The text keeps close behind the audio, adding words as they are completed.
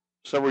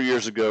Several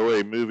years ago,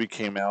 a movie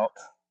came out.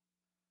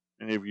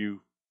 Many of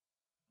you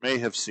may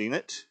have seen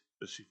it,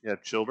 especially if you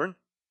have children.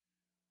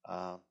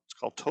 It's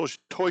called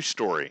Toy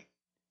Story.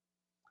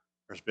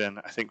 There's been,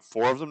 I think,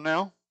 4 of them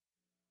now.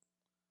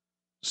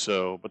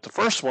 But the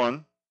first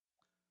one,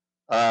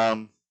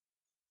 if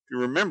you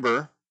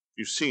remember, if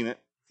you've seen it,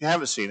 if you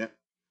haven't seen it,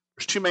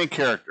 there's 2 main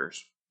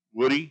characters,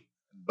 Woody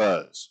and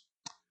Buzz.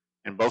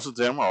 And both of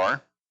them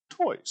are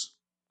toys.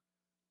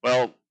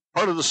 Well,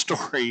 part of the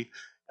story,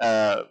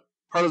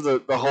 part of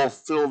the whole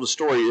feel of the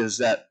story is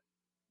that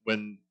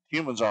when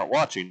humans aren't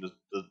watching,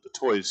 the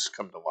toys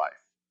come to life.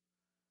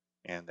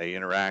 And they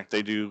interact,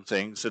 they do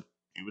things that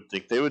you would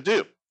think they would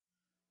do,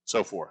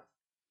 so forth.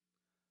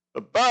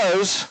 But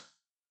Buzz,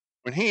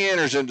 when he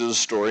enters into the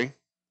story,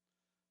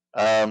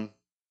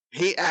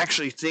 he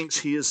actually thinks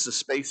he is the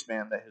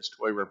spaceman that his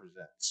toy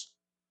represents.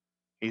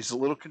 He's a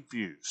little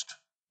confused.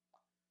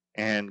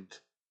 And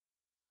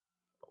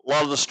a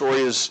lot of the story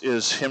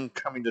is him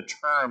coming to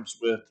terms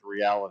with the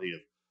reality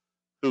of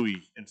who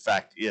he, in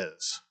fact,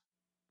 is.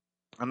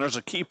 And there's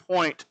a key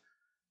point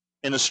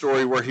in the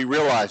story where he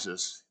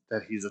realizes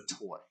that he's a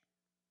toy.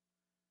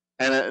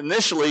 And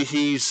initially,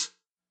 he's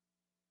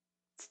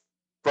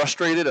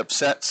frustrated,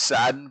 upset,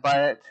 saddened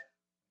by it.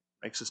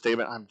 Makes a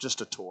statement, I'm just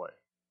a toy.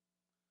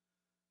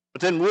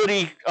 But then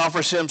Woody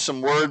offers him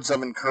some words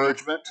of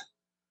encouragement,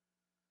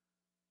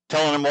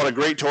 telling him what a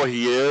great toy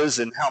he is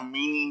and how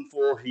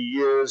meaningful he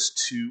is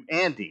to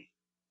Andy,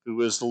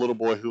 who is the little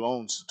boy who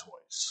owns the toys.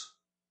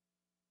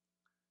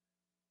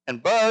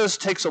 And Buzz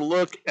takes a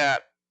look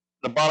at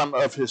the bottom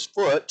of his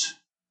foot,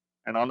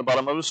 and on the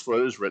bottom of his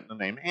foot is written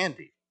the name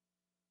Andy.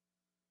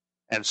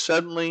 And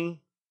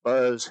suddenly,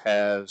 Buzz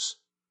has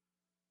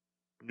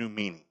new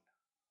meaning,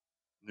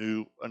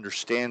 new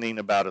understanding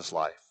about his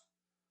life,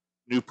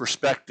 new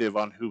perspective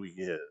on who he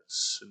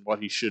is and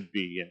what he should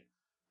be, and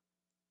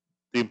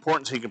the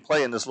importance he can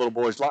play in this little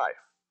boy's life.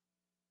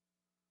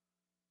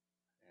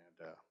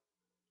 And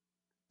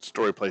the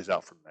story plays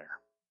out from there.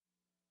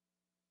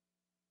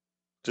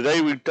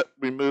 Today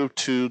we move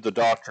to the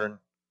doctrine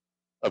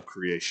of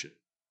creation.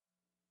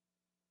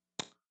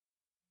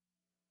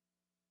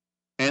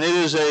 And it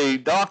is a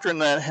doctrine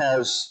that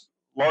has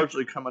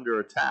largely come under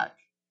attack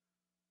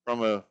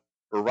from a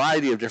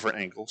variety of different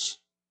angles.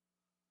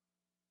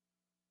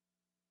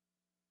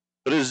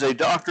 But it is a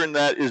doctrine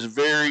that is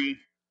very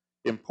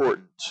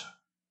important,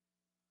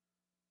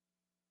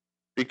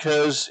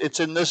 because it's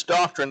in this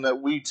doctrine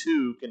that we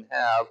too can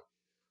have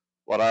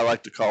what I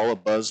like to call a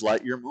Buzz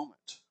Lightyear moment,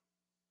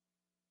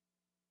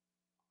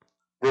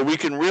 where we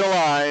can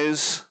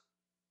realize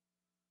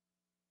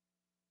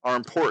our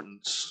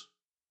importance,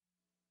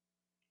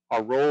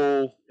 our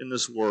role in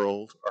this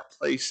world, our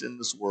place in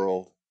this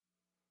world,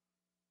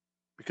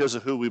 because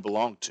of who we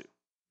belong to,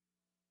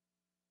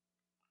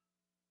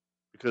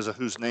 because of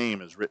whose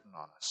name is written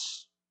on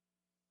us,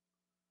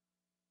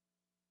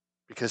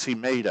 because he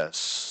made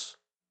us,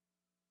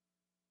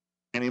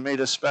 and he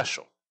made us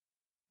special.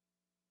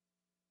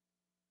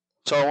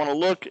 So I want to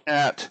look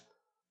at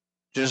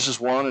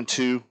Genesis 1 and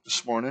 2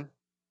 this morning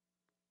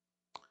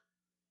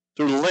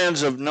through the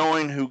lens of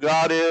knowing who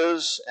God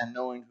is and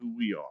knowing who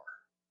we are.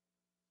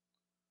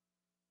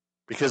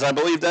 Because I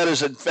believe that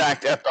is, in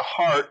fact, at the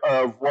heart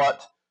of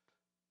what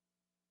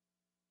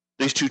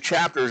these 2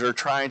 chapters are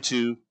trying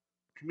to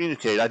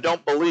communicate. I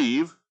don't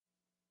believe,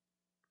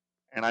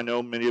 and I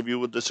know many of you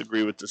would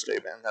disagree with this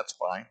statement, and that's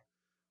fine.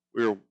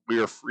 We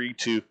are free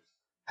to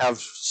have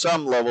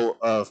some level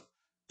of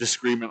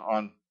disagreement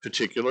on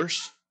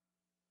particulars.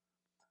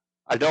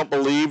 I don't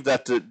believe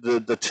that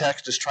the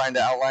text is trying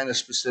to outline a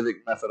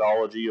specific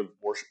methodology of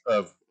worship,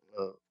 of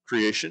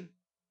creation.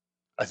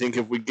 I think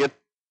if we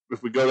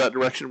go that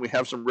direction, we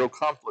have some real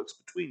conflicts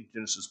between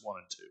Genesis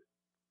 1 and 2.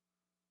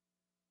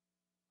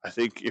 I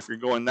think if you're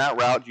going that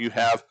route, you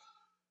have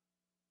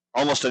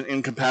almost an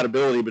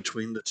incompatibility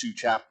between the 2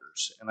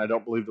 chapters. And I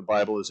don't believe the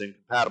Bible is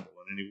incompatible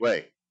in any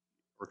way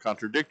or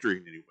contradictory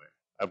in any way.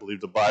 I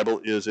believe the Bible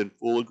is in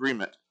full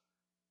agreement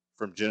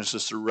from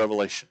Genesis through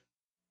Revelation.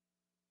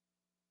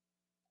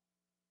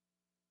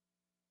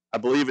 I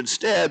believe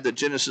instead that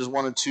Genesis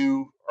 1 and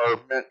 2 are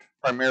meant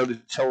primarily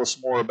to tell us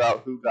more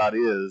about who God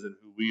is and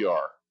who we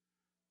are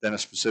than a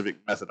specific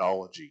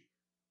methodology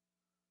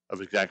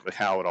of exactly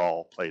how it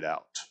all played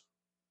out.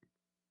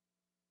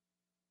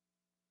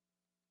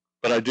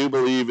 But I do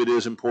believe it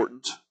is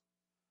important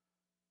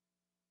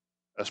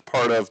as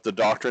part of the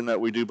doctrine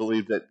that we do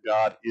believe that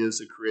God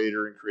is a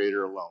creator and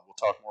creator alone. We'll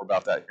talk more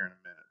about that here in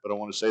a minute. But I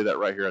want to say that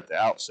right here at the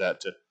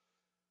outset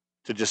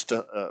to just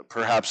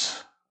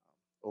perhaps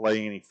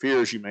allay any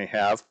fears you may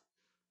have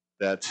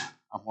that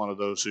I'm one of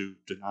those who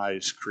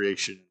denies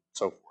creation and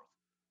so forth.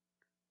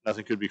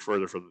 Nothing could be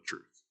further from the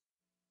truth.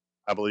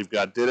 I believe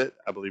God did it.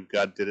 I believe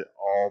God did it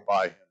all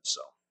by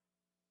himself.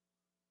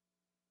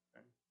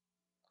 Okay?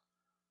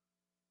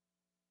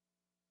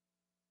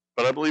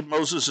 But I believe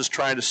Moses is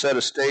trying to set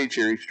a stage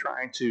here. He's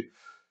trying to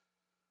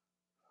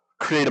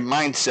create a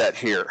mindset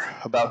here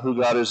about who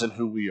God is and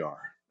who we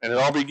are. And it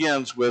all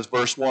begins with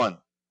verse 1.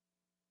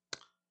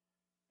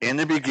 In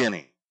the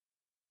beginning,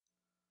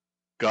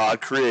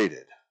 God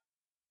created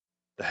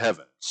the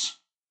heavens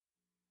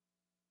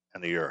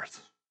and the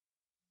earth.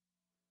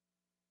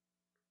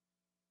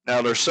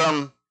 Now, there's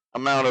some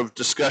amount of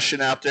discussion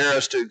out there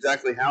as to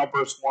exactly how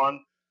verse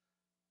 1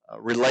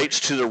 relates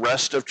to the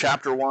rest of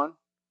chapter 1.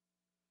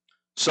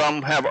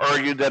 Some have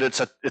argued that it's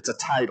a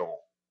title.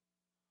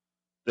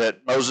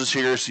 That Moses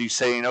hears, he's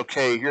saying,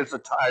 okay, here's the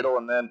title,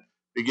 and then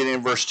beginning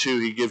in verse 2,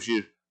 he gives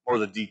you more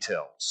of the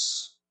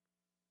details.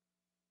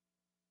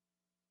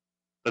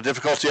 The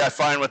difficulty I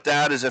find with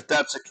that is if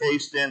that's the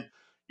case, then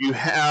you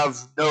have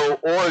no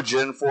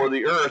origin for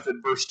the earth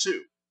in verse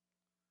 2.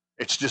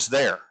 It's just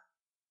there.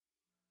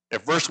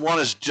 If verse 1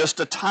 is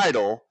just a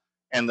title,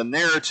 and the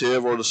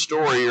narrative or the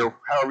story, or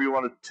however you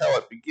want to tell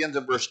it, begins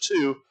in verse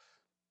 2,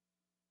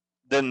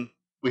 then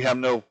we have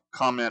no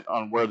comment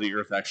on where the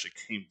earth actually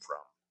came from.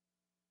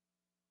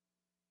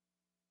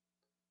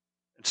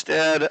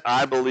 Instead,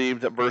 I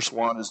believe that verse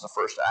 1 is the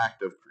first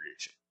act of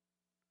creation,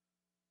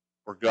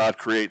 where God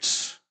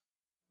creates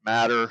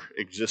matter,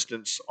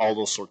 existence, all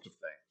those sorts of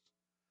things.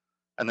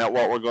 And that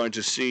what we're going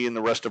to see in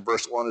the rest of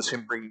verse 1 is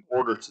him bringing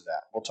order to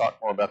that. We'll talk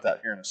more about that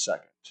here in a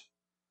second.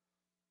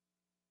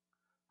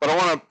 But I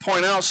want to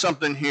point out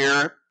something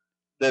here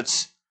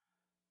that's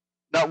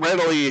not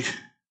readily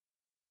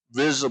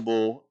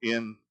visible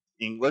in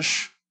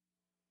English.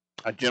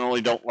 I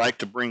generally don't like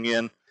to bring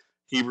in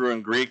Hebrew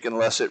and Greek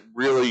unless it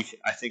really,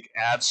 I think,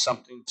 adds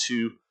something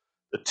to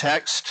the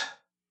text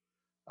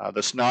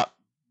that's not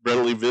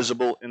readily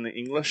visible in the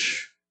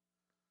English.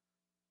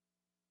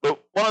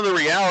 But one of the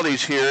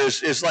realities here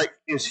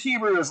is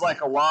Hebrew is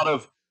like a lot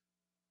of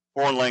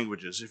foreign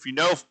languages. If you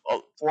know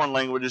foreign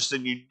languages,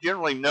 then you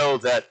generally know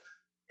that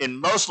in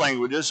most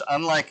languages,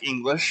 unlike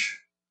English,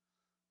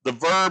 the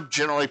verb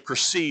generally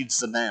precedes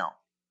the noun.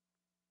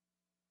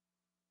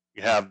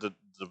 You have the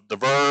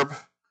verb,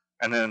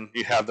 and then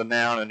you have the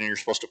noun, and then you're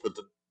supposed to put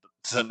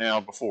the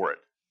noun before it.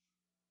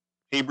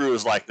 Hebrew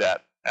is like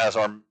that, as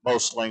are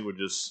most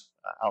languages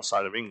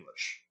outside of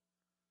English.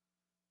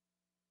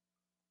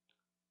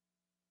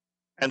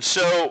 And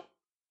so,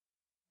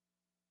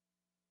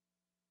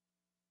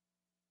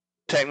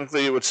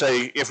 technically it would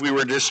say, if we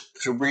were just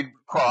to read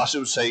across, it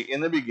would say,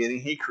 in the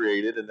beginning he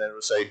created, and then it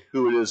would say,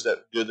 who it is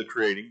that did the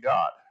creating?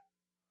 God.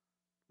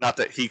 Not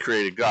that he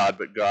created God,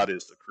 but God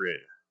is the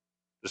creator,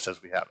 just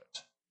as we have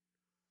it.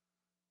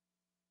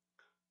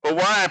 But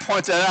why I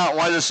point that out,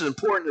 why this is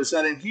important, is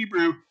that in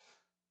Hebrew,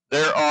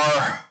 there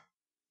are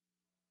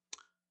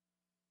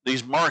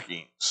these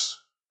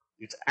markings,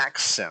 these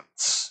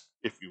accents,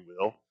 if you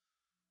will,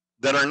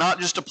 that are not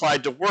just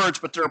applied to words,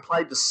 but they're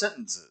applied to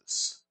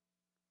sentences.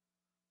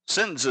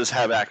 Sentences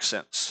have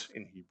accents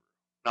in Hebrew,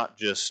 not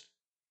just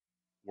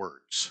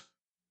words.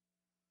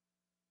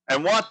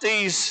 And what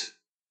these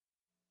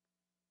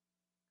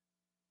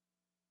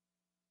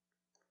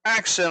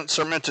accents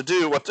are meant to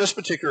do, what this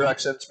particular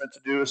accent is meant to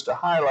do, is to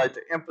highlight,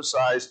 to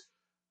emphasize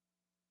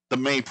the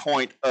main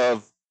point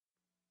of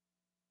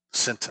the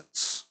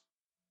sentence.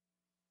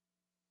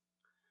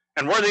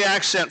 And where the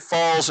accent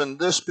falls in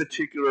this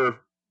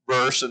particular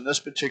verse, in this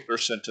particular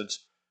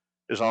sentence,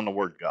 is on the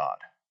word God.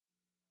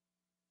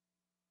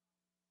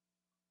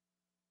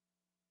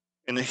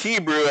 In the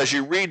Hebrew, as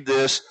you read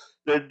this,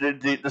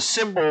 the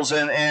symbols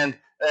and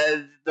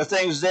the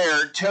things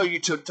there tell you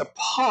to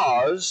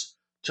pause,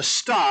 to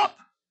stop,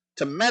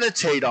 to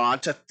meditate on,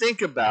 to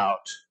think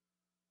about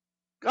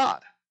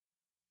God.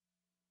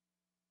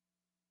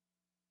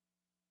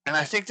 And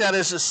I think that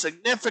is a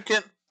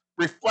significant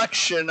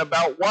reflection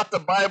about what the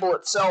Bible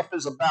itself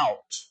is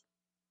about.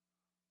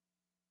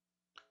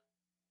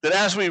 That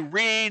as we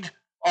read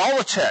all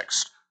the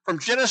text, from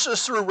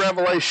Genesis through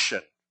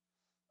Revelation,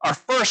 our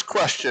first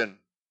question,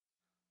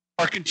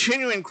 our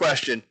continuing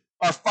question,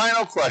 our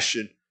final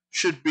question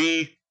should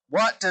be,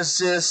 what does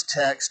this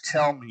text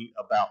tell me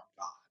about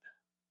God?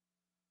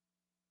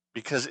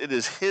 Because it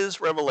is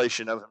his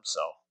revelation of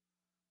himself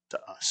to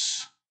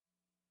us.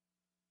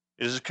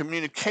 It is a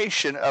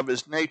communication of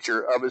his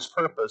nature, of his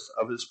purpose,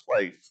 of his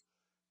place.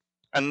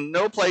 And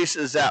no place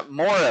is that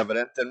more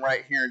evident than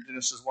right here in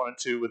Genesis 1 and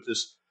 2 with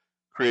this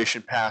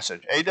creation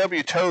passage.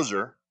 A.W.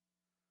 Tozer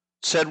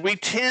said, we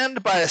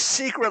tend by a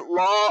secret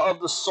law of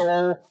the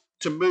soul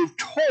to move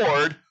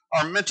toward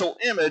our mental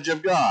image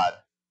of God.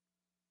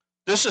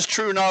 This is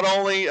true not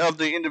only of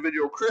the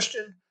individual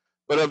Christian,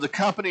 but of the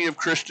company of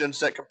Christians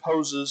that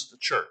composes the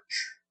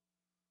church.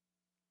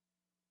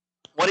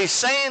 What he's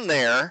saying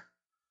there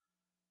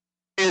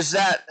is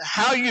that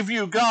how you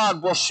view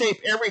God will shape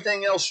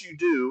everything else you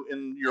do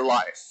in your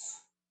life.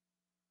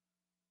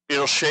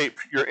 It'll shape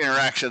your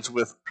interactions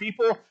with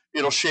people.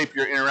 It'll shape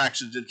your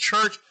interactions in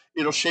church.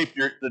 It'll shape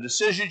the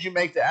decisions you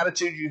make, the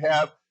attitudes you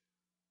have,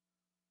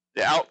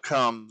 the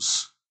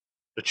outcomes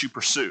that you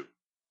pursue.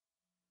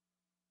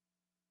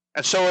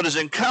 And so it is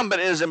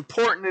incumbent, it is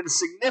important, it is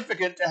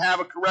significant to have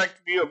a correct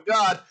view of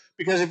God,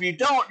 because if you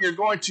don't, you're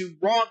going to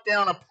walk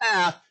down a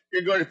path,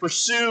 you're going to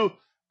pursue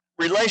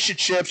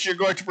relationships, you're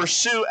going to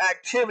pursue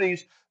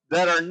activities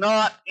that are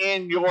not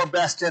in your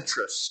best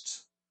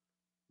interest,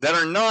 that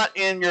are not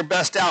in your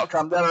best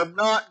outcome, that are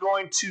not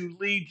going to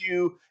lead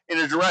you in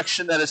a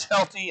direction that is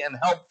healthy and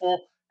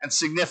helpful and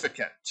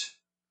significant.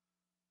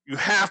 You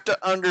have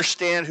to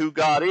understand who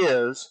God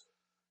is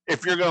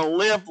if you're going to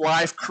live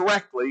life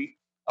correctly,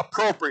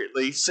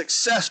 appropriately,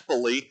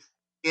 successfully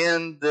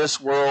in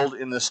this world,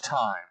 in this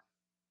time.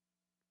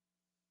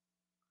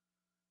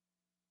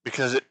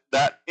 Because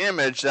that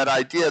image, that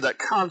idea, that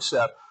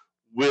concept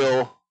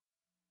will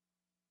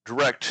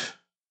direct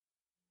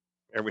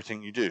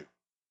everything you do.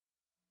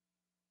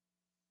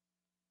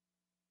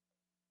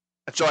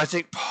 And so I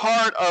think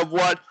part of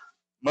what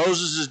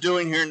Moses is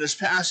doing here in this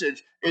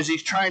passage is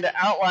he's trying to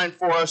outline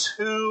for us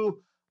who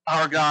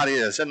our God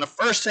is. And the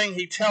first thing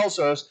he tells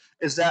us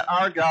is that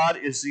our God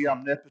is the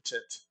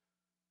omnipotent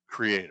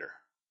creator.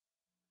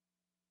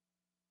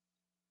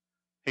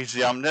 He's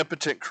the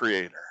omnipotent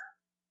creator.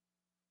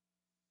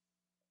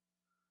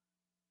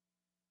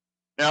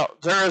 Now,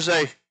 there is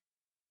a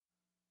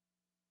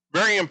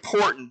very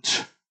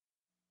important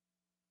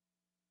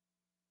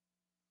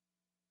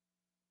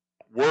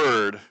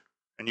word,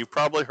 and you've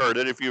probably heard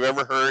it if you've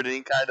ever heard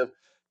any kind of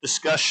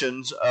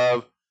discussions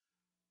of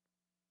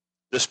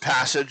this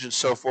passage and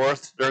so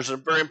forth. There's a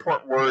very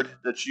important word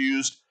that's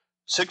used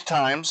 6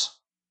 times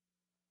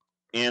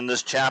in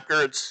this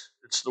chapter. It's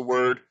the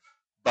word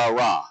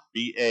bara,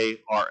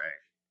 B-A-R-A.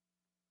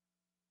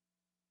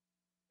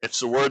 It's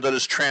the word that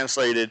is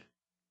translated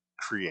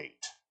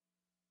create.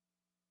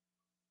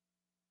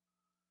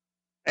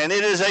 And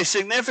it is a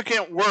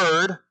significant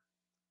word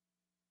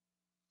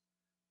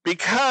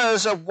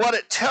because of what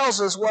it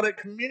tells us, what it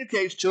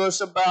communicates to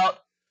us about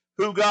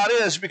who God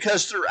is.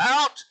 Because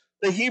throughout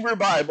the Hebrew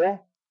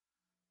Bible,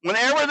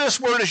 whenever this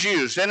word is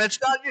used, and it's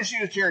not just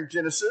used here in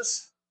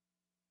Genesis,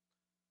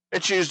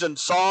 it's used in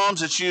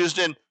Psalms, it's used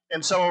in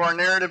some of our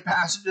narrative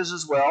passages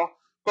as well,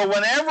 but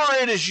whenever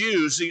it is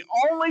used, the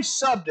only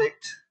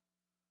subject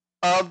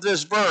of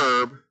this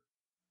verb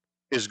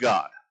is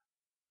God.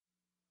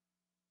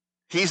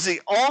 He's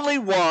the only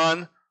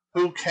one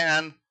who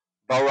can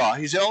bara.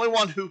 He's the only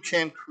one who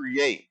can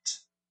create.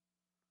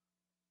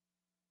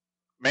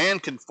 Man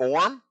can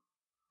form,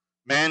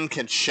 man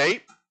can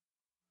shape,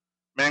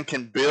 man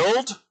can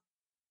build,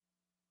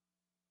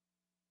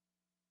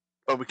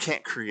 but we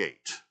can't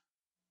create.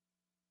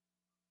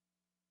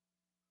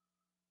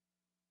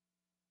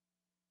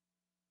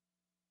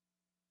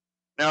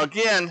 Now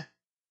again,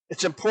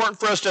 it's important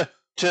for us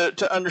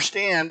to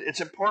understand, it's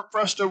important for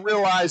us to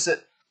realize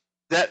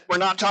that we're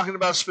not talking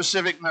about a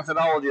specific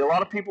methodology. A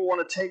lot of people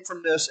want to take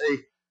from this a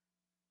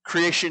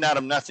creation out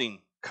of nothing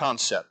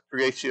concept.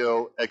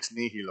 Creatio ex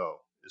nihilo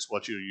is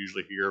what you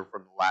usually hear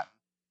from the Latin.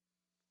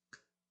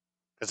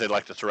 Because they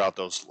like to throw out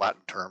those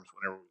Latin terms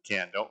whenever we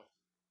can, don't we?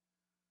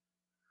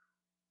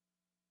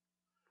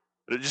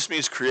 But it just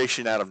means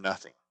creation out of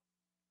nothing.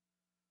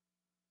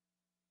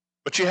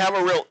 But you have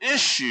a real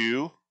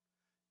issue,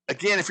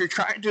 again, if you're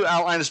trying to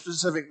outline a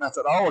specific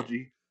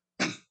methodology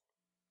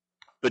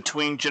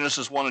between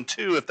Genesis 1 and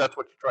 2, if that's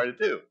what you try to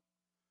do.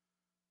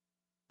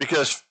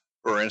 Because,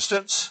 for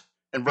instance,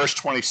 in verse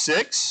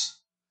 26,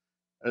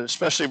 and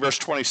especially verse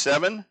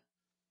 27,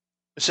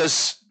 it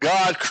says,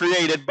 God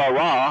created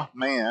bara,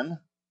 man.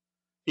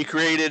 He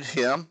created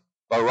him,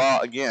 bara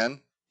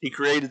again. He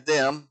created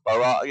them,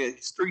 bara again.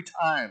 It's 3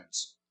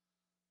 times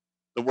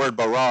the word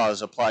bara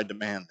is applied to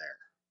man there.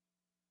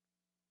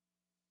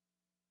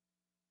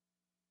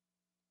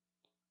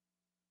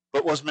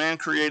 But was man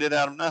created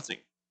out of nothing?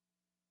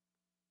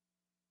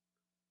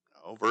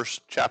 No,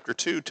 chapter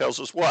 2 tells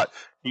us what?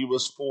 He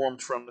was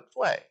formed from the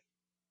clay.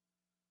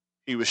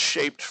 He was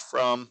shaped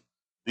from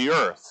the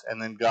earth,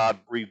 and then God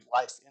breathed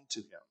life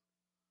into him.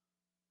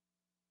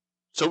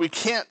 So we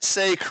can't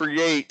say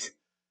create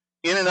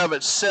in and of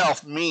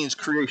itself means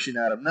creation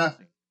out of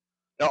nothing.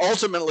 Now,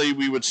 ultimately,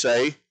 we would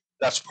say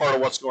that's part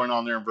of what's going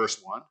on there in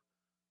verse 1.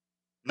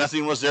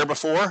 Nothing was there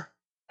before,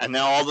 and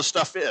now all the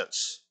stuff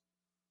is.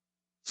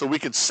 So we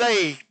could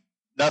say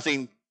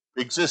nothing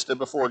existed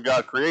before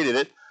God created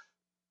it.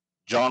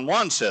 John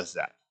 1 says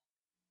that.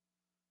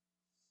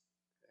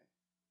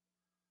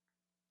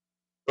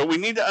 But we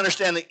need to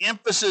understand the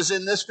emphasis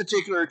in this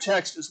particular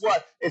text is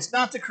what? It's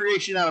not the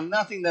creation out of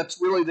nothing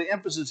that's really the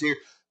emphasis here.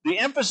 The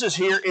emphasis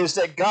here is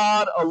that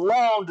God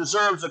alone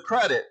deserves the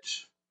credit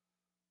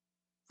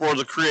for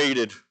the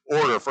created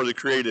order, for the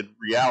created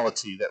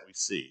reality that we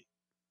see.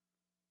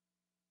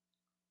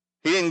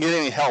 He didn't get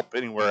any help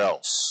anywhere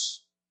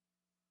else.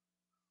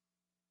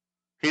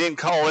 He didn't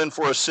call in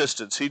for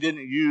assistance. He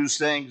didn't use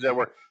things that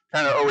were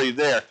kind of already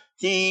there.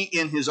 He,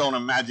 in his own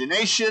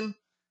imagination,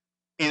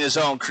 in his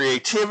own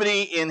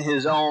creativity, in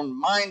his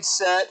own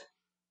mindset,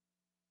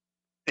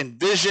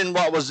 envisioned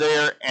what was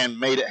there and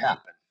made it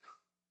happen.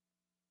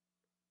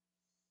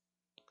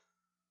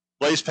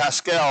 Blaise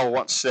Pascal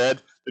once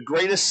said, the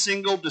greatest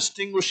single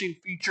distinguishing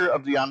feature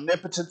of the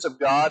omnipotence of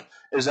God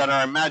is that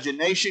our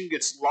imagination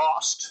gets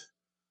lost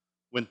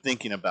when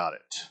thinking about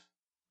it.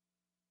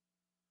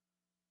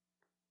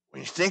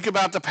 When you think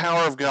about the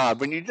power of God,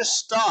 when you just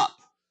stop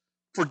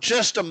for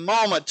just a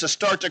moment to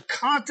start to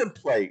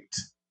contemplate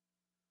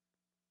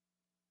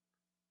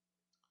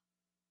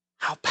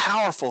how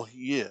powerful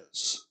he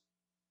is.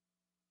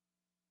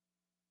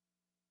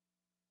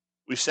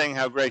 We sang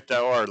How Great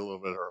Thou Art a little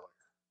bit earlier.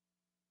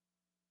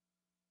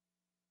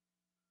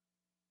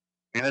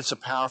 And it's a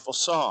powerful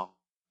song.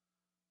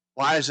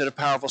 Why is it a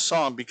powerful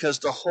song? Because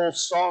the whole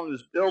song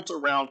is built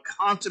around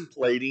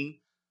contemplating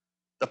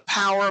the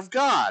power of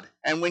God.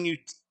 And when you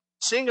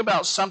sing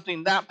about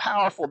something that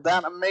powerful,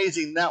 that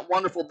amazing, that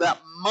wonderful, that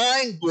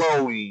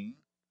mind-blowing,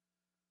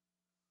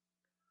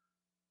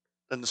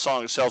 then the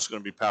song itself is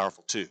going to be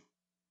powerful too.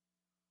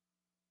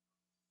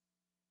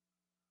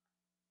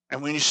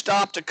 And when you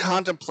stop to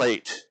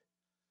contemplate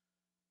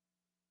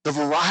the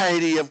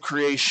variety of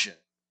creation,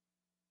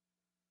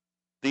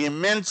 the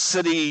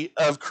immensity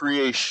of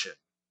creation,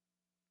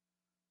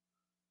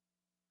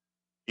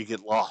 you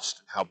get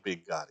lost in how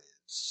big God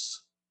is,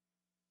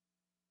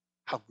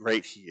 how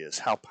great he is,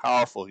 how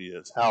powerful he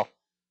is, how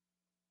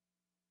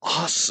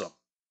awesome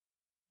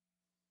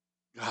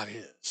God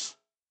is.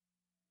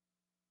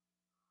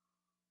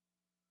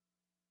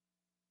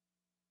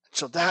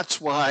 So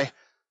that's why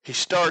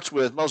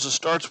Moses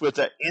starts with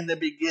that in the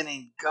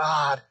beginning,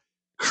 God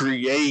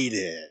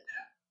created.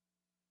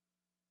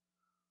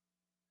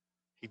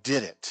 He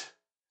did it.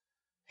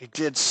 He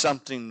did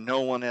something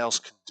no one else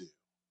could do.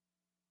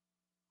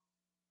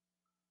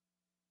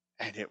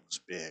 And it was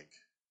big.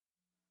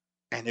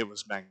 And it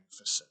was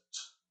magnificent.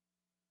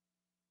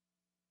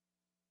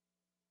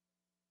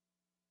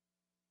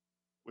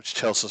 Which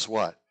tells us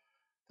what?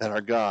 That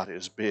our God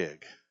is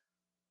big.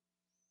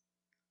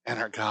 And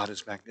our God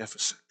is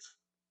magnificent.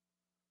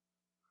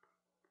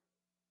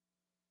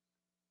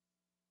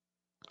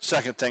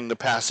 Second thing the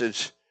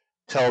passage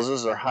tells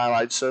us or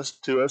highlights us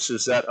to us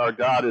is that our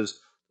God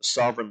is the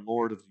sovereign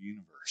Lord of the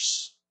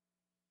universe.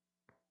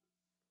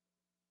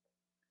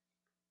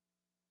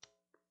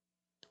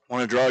 I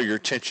want to draw your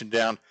attention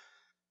down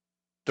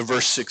to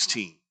verse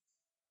 16. It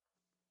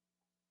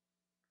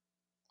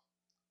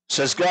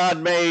says,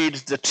 God made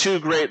the two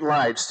great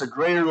lights, the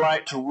greater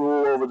light to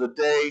rule over the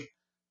day,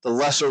 the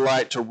lesser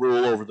light to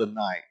rule over the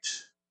night,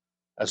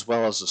 as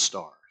well as the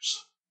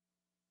stars.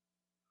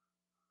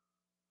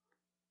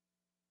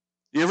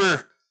 You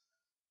ever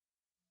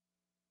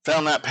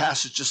found that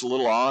passage just a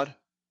little odd?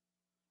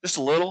 Just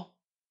a little?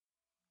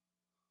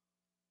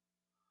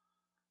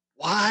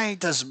 Why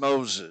does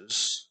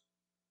Moses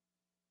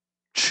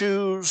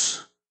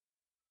choose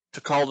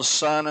to call the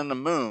sun and the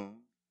moon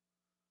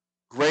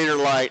greater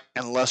light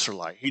and lesser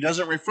light? He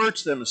doesn't refer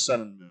to them as sun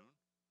and moon.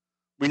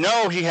 We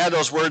know he had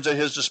those words at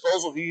his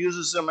disposal. He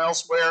uses them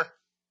elsewhere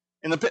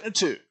in the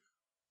Pentateuch.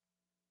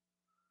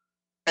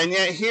 And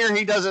yet here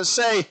he doesn't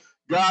say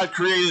God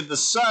created the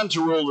sun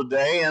to rule the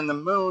day and the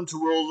moon to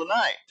rule the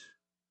night.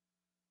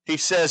 He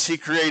says he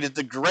created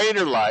the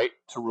greater light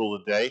to rule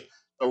the day,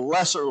 the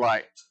lesser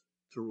light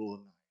to rule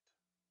the night.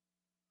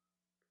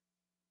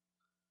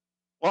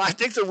 Well, I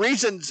think the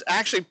reason's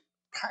actually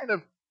kind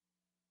of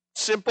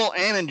simple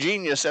and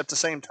ingenious at the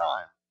same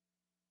time.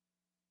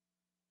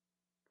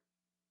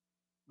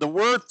 The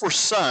word for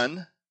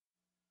sun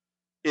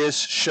is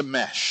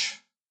shemesh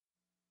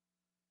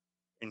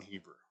in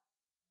Hebrew.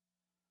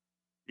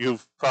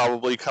 You've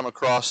probably come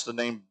across the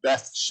name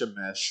Beth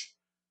Shemesh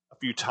a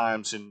few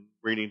times in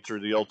reading through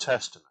the Old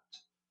Testament.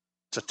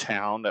 It's a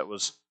town that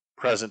was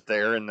present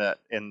there in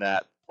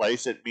that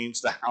place. It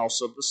means the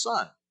house of the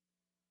sun.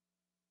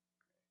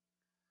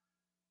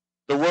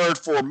 The word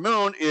for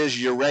moon is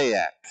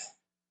Urayak.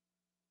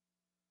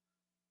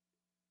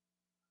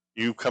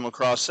 You come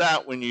across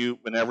that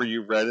whenever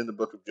you read in the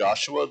book of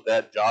Joshua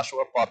that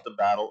Joshua fought the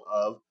battle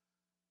of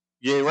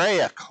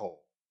Jericho,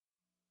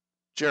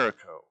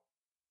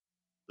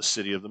 the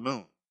city of the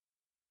moon.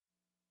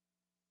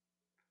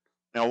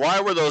 Now, why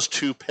were those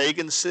two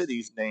pagan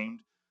cities named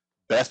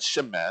Beth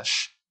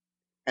Shemesh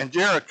and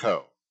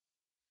Jericho?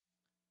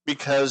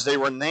 Because they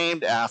were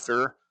named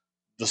after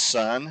the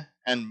sun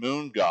and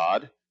moon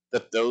god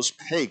that those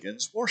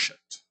pagans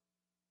worshipped.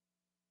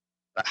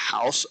 The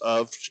house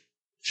of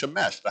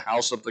Shemesh, the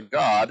house of the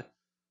god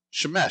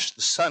Shemesh,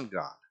 the sun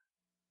god.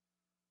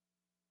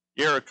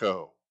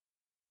 Jericho,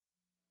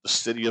 the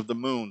city of the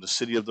moon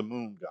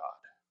god.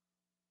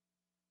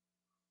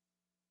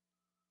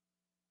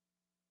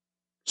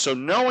 So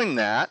knowing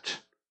that,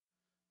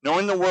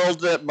 knowing the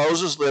world that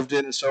Moses lived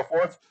in and so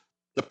forth,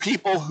 the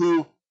people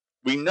who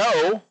we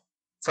know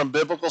from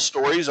biblical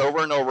stories over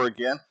and over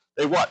again,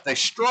 they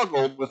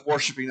struggled with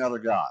worshiping other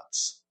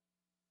gods.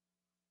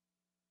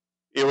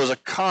 It was a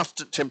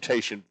constant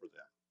temptation for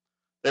them.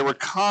 They were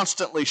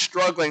constantly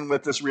struggling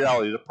with this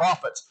reality. The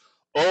prophets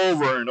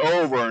over and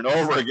over and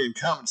over again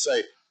come and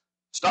say,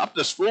 stop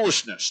this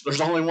foolishness.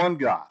 There's only one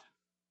God.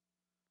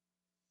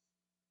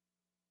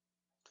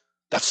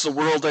 That's the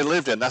world they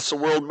lived in. That's the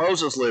world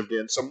Moses lived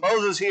in. So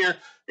Moses here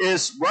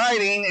is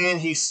writing, and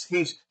he's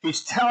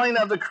telling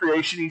of the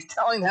creation. He's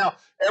telling how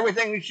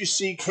everything that you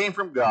see came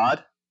from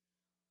God.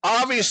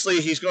 Obviously,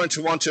 he's going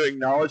to want to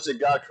acknowledge that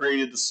God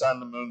created the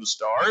sun, the moon, the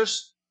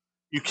stars.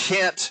 You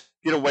can't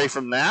get away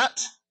from that.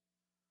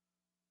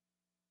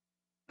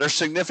 They're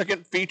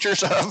significant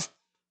features of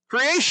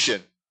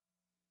creation.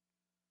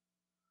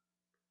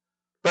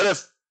 But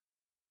if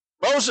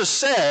Moses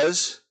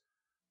says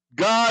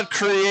God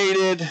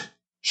created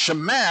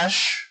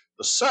Shemesh,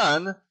 the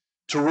sun,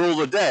 to rule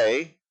the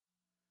day,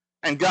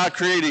 and God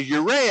created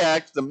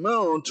Uriach, the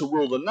moon, to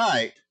rule the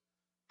night,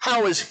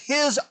 how is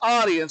his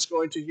audience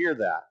going to hear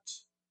that?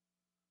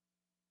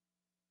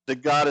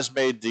 That God has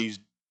made these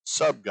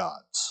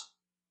sub-gods.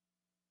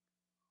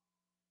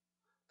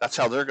 That's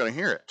how they're going to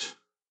hear it.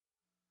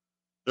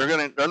 They're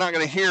not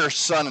going to hear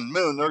sun and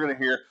moon. They're going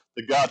to hear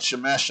the god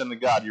Shemesh and the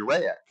god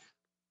Uriach.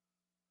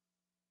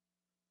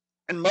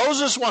 And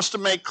Moses wants to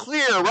make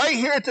clear right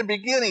here at the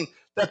beginning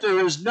that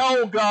there is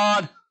no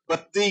God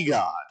but the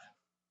God.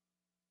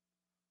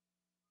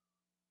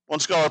 One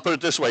scholar put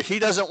it this way: he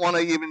doesn't want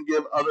to even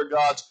give other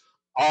gods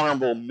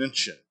honorable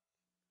mention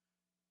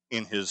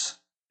in his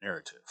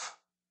narrative.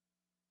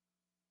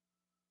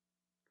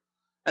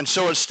 And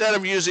so instead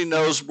of using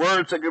those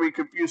words that can be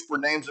confused for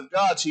names of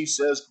gods, he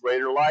says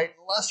greater light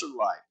and lesser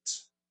light.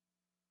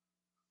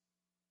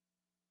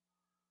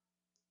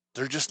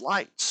 They're just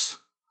lights.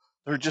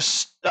 They're just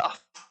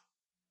stuff.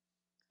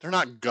 They're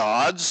not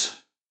gods.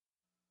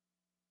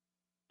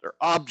 They're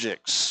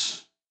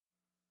objects.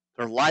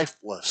 They're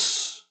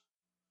lifeless,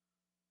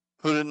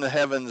 put in the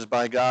heavens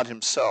by God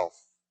himself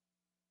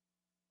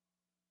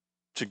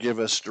to give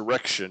us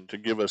direction, to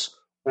give us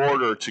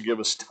order, to give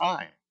us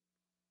time,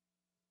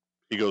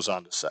 he goes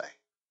on to say.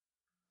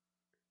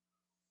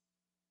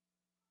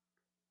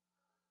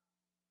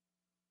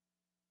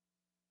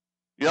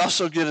 You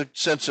also get a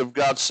sense of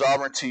God's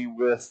sovereignty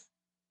with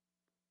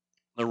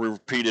the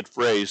repeated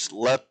phrase,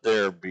 let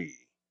there be.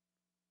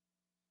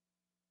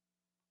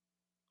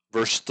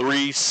 Verse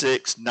 3,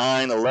 6,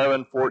 9,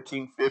 11,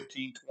 14,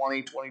 15,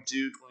 20,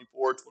 22,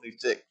 24,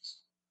 26.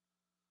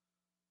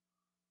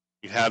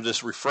 You have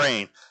this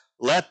refrain,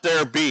 let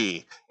there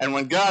be. And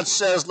when God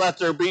says let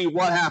there be,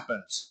 what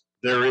happens?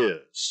 There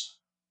is.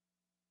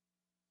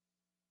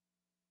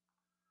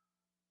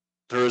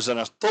 There is an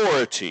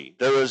authority.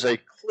 There is a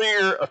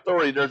clear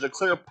authority. There's a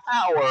clear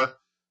power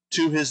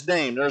to his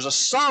name. There's a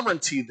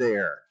sovereignty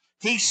there.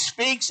 He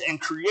speaks and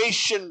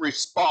creation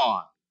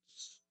responds.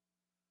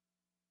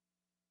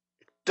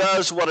 It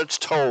does what it's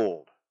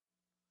told.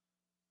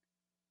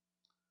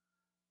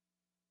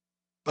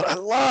 But I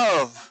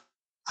love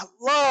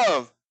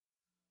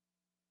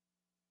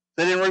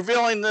that in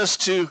revealing this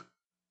to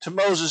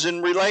Moses,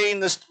 in relaying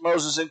this to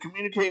Moses, and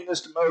communicating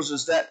this to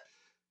Moses, that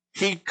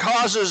he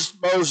causes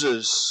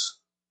Moses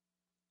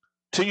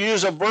to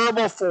use a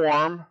verbal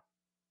form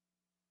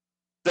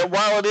that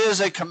while it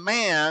is a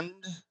command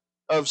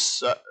as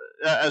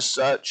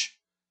such,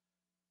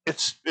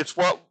 it's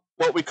what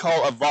we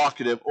call a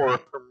vocative or a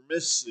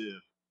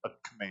permissive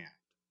command.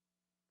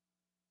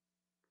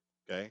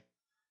 Okay?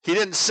 He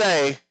didn't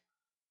say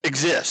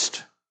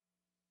exist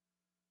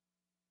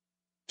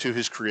to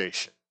his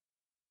creation.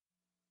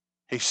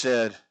 He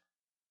said,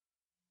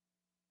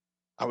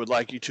 I would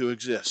like you to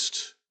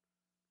exist.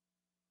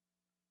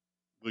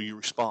 Will you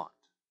respond?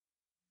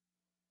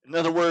 In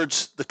other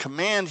words, the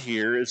command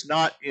here is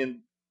not in,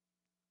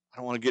 I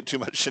don't want to get too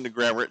much into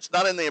grammar, it's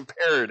not in the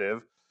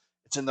imperative,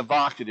 it's in the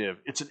vocative.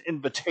 It's an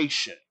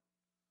invitation.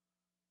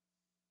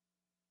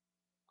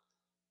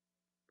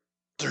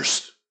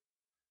 There's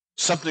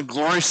something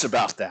glorious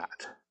about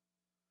that.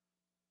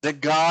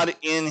 That God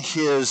in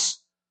his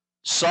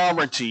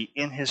sovereignty,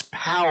 in his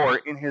power,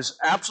 in his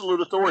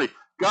absolute authority,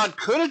 God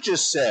could have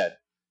just said,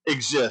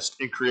 exist,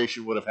 and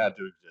creation would have had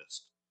to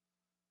exist.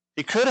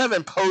 He could have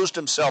imposed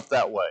himself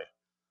that way.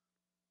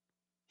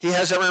 He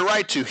has every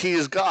right to. He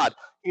is God.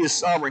 He is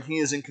sovereign. He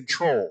is in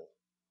control.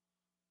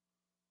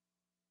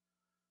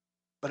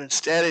 But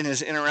instead, in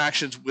his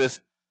interactions with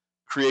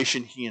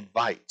creation, he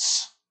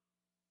invites.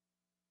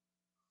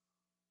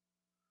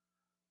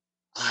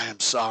 I am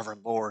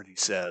sovereign Lord, he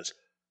says,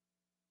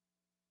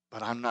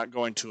 but I'm not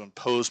going to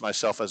impose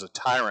myself as a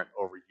tyrant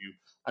over you.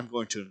 I'm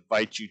going to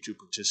invite you to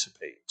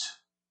participate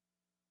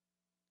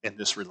in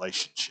this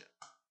relationship,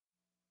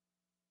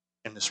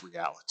 in this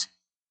reality.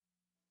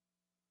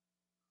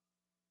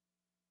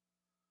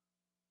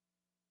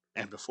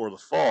 And before the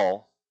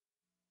fall,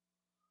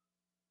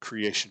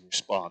 creation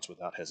responds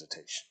without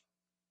hesitation.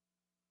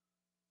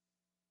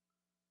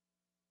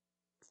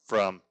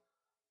 From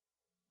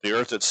the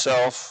earth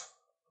itself,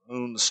 the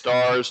moon, the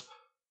stars,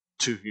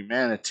 to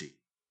humanity,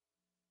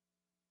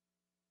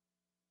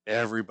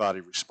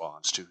 everybody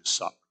responds to his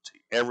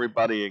sovereignty.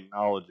 Everybody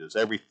acknowledges,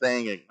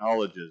 everything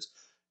acknowledges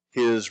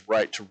his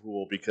right to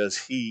rule because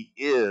he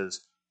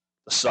is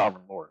the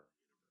sovereign Lord of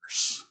the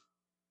universe.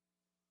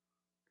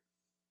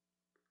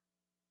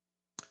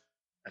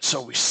 And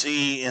so we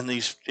see in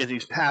these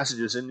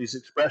passages, in these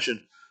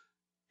expressions,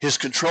 his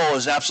control,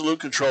 his absolute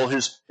control,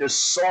 his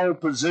sole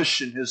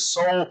position, his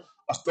sole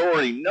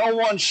authority. No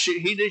one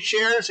he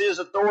shares his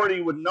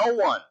authority with no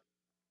one.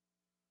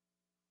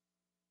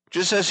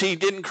 Just as he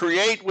didn't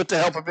create with the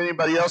help of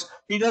anybody else,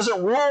 he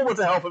doesn't rule with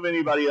the help of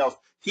anybody else.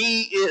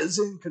 He is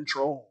in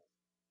control.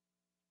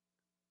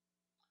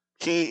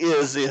 He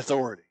is the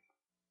authority.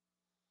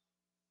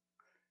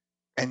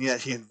 And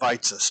yet he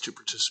invites us to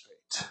participate.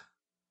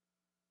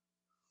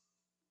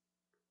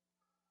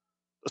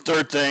 The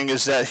third thing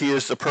is that he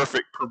is the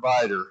perfect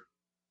provider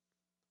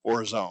for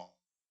his own.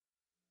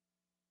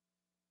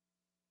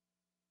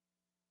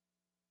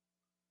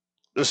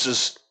 This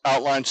is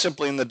outlined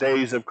simply in the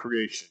days of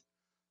creation.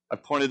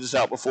 I've pointed this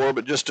out before,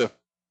 but just to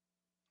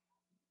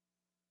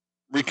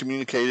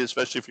recommunicate it,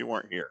 especially if you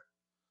weren't here.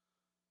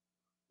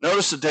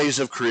 Notice the days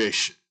of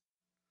creation.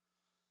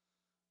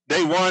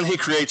 Day 1, he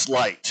creates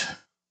light.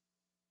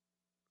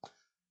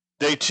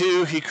 Day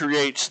 2, he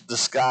creates the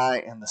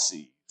sky and the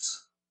seas.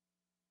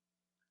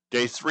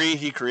 Day 3,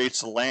 he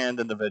creates the land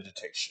and the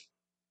vegetation.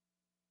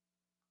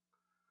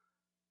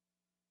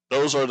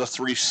 Those are the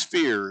 3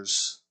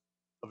 spheres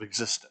of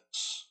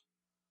existence.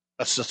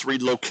 That's the 3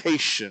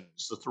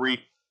 locations, the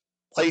 3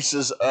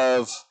 places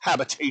of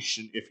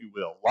habitation, if you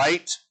will.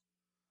 Light,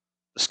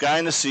 the sky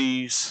and the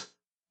seas,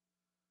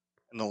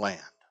 and the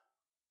land.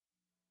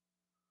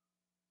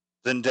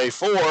 Then day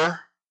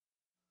 4,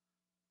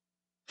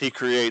 he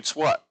creates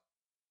what?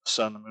 The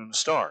sun, the moon, the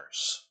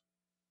stars.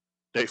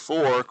 Day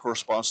 4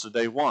 corresponds to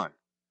day 1.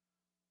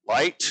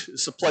 Light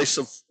is the place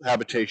of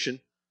habitation.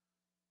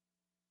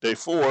 Day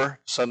 4,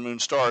 sun, moon,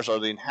 stars are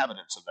the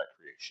inhabitants of that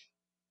creation.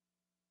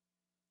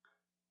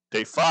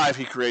 Day 5,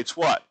 he creates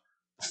what?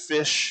 The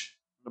fish,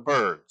 the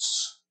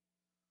birds.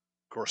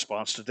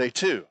 Corresponds to day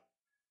 2.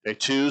 Day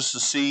 2 is the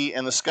sea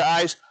and the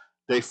skies.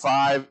 Day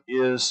 5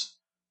 is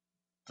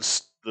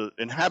the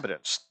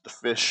inhabitants, the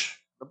fish,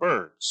 the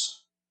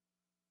birds.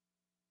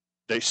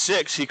 Day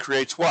 6, he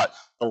creates what?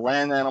 The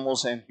land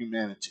animals and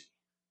humanity.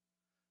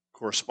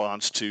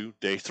 Corresponds to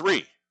day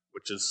 3,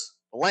 which is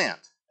the land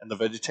and the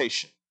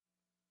vegetation.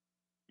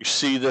 You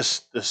see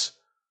this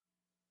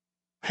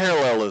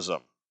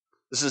parallelism.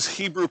 This is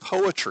Hebrew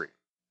poetry.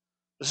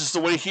 This is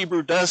the way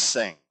Hebrew does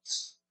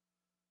things.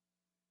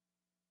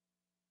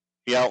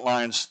 He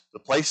outlines the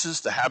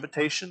places, the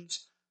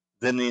habitations,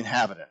 then the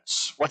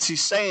inhabitants. What's he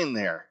saying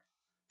there?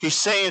 He's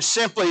saying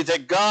simply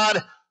that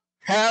God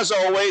has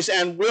always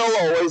and will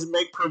always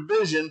make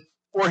provision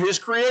for his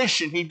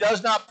creation. He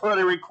does not put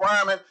a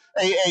requirement,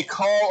 a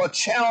call, a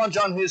challenge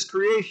on his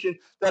creation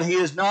that he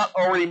has not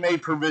already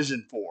made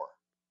provision for.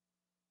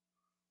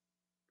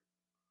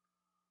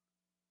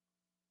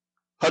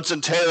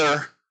 Hudson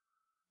Taylor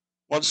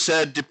once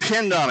said,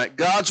 "Depend on it,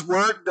 God's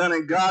work done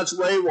in God's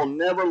way will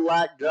never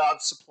lack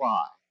God's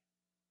supply."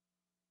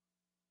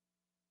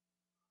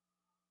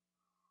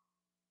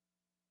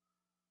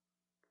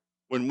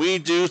 When we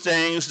do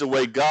things the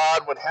way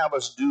God would have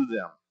us do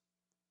them,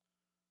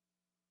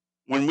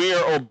 when we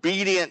are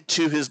obedient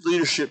to his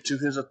leadership, to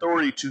his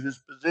authority, to his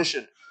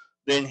position,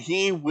 then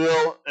he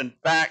will, in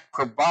fact,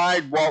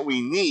 provide what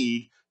we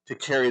need to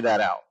carry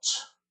that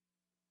out.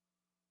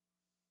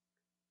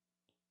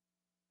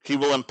 He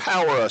will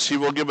empower us. He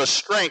will give us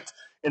strength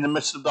in the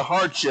midst of the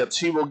hardships.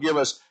 He will give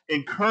us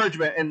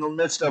encouragement in the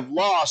midst of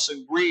loss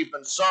and grief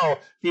and sorrow.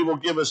 He will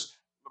give us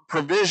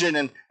provision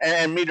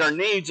and meet our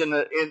needs in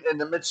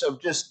the midst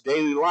of just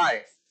daily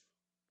life.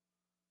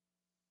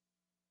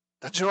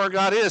 That's who our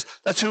God is.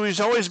 That's who he's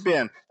always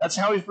been. That's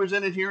how he's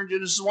presented here in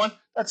Genesis 1.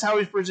 That's how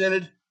he's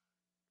presented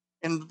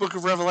in the book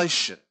of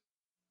Revelation.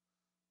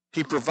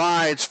 He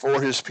provides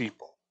for his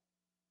people.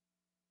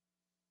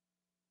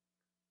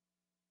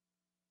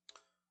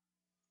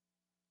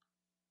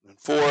 And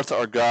fourth,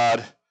 our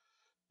God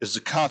is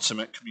the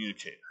consummate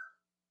communicator.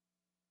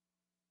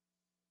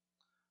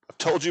 I've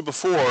told you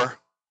before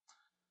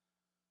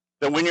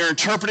that when you're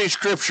interpreting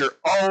Scripture,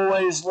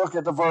 always look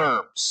at the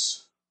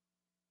verbs.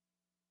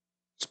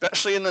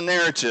 Especially in the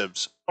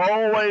narratives.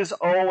 Always,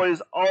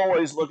 always,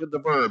 always look at the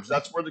verbs.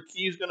 That's where the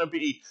key is going to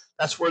be.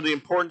 That's where the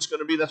importance is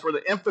going to be. That's where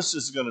the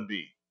emphasis is going to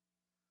be.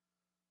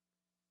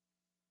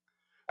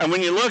 And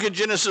when you look at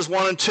Genesis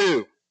 1 and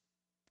 2,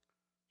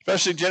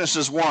 especially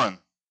Genesis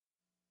 1,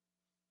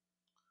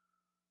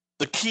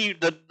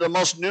 the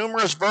most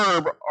numerous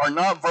verb are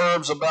not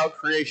verbs about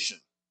creation.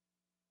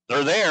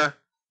 They're there.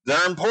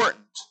 They're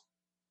important.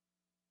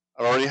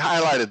 I've already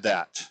highlighted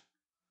that.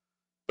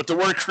 But the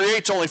word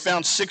create's only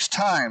found 6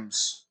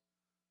 times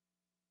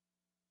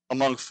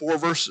among 4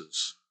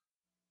 verses.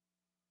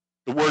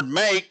 The word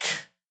make,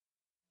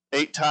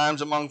 8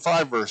 times among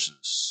 5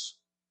 verses.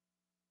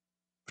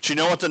 But you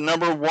know what the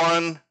number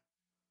 1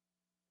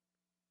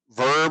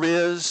 verb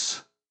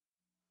is?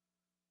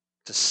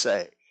 To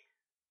say.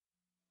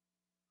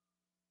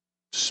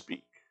 To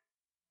speak.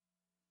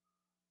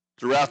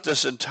 Throughout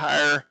this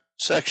entire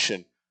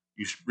section,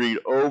 you read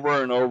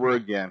over and over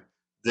again,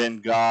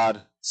 then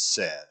God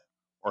said,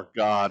 or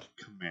God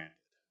commanded.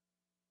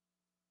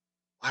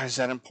 Why is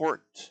that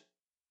important?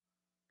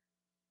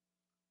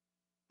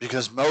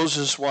 Because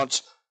Moses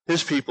wants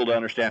his people to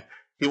understand.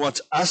 He wants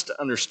us to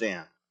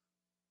understand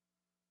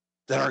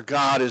that our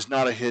God is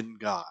not a hidden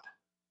God.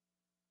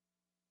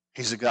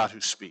 He's a God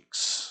who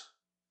speaks.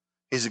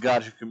 He's a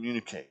God who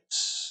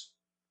communicates.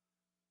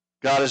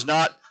 God is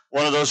not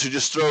one of those who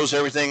just throws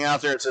everything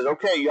out there and says,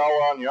 okay, y'all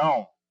are on your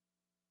own.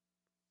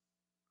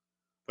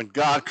 When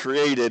God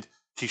created,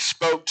 he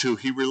spoke to,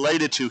 he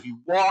related to, he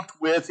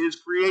walked with his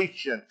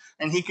creation,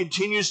 and he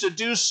continues to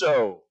do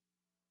so.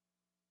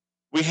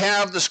 We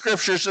have the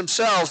scriptures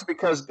themselves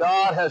because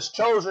God has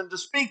chosen to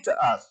speak to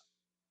us.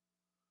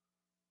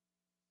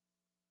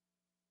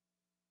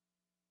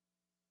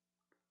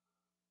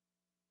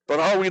 But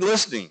are we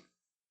listening?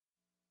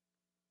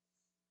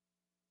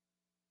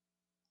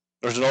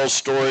 There's an old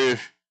story of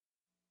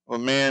a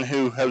man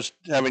who was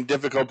having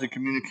difficulty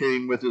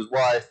communicating with his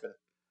wife.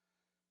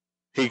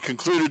 He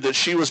concluded that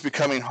she was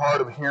becoming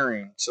hard of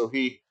hearing, so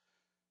he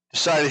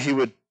decided he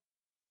would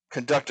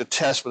conduct a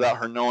test without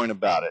her knowing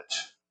about it.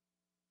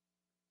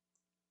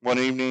 One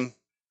evening,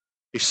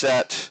 he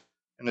sat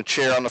in a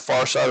chair on the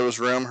far side of his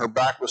room. Her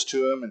back was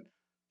to him, and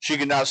she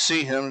could not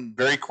see him. And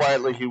very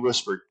quietly, he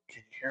whispered,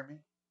 "Can you hear me?"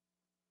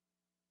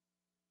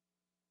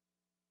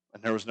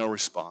 And there was no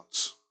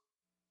response.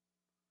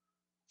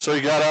 So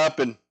he got up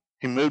and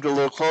he moved a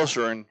little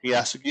closer, and he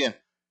asked again,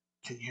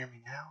 "Can you hear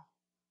me now?"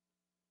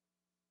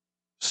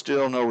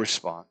 Still no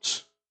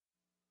response.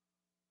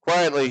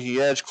 Quietly, he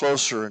edged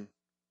closer and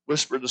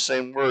whispered the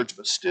same words,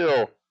 but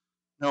still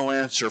no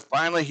answer.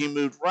 Finally, he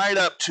moved right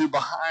up to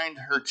behind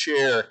her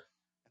chair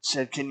and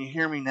said, "Can you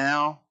hear me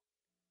now?"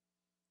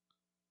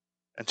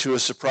 And to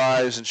his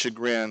surprise and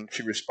chagrin,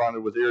 she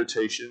responded with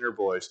irritation in her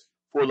voice,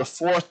 for the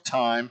fourth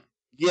time,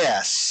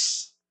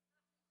 "Yes."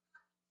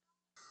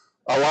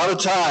 A lot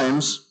of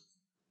times,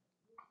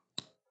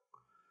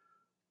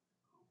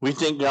 we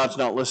think God's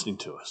not listening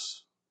to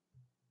us.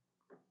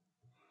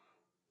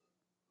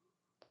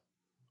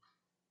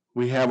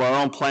 We have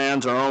our own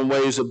plans, our own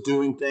ways of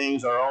doing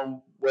things, our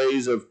own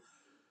ways of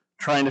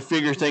trying to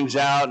figure things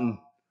out. And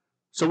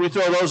so we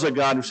throw those at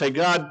God and say,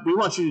 "God, we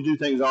want you to do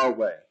things our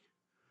way."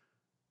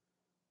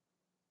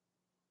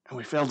 And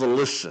we fail to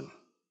listen.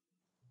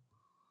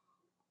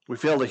 We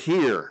fail to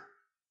hear.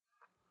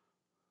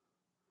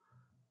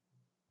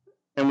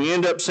 And we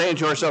end up saying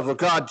to ourselves, "Well,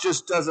 God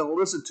just doesn't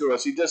listen to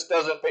us. He just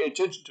doesn't pay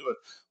attention to us."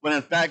 When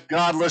in fact,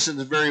 God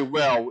listens very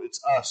well.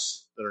 It's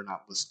us that are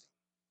not listening.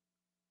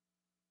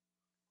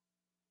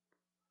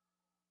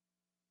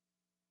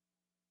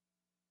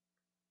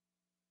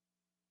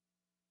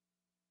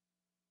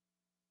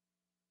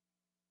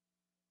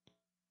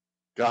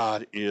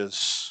 God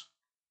is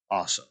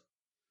awesome.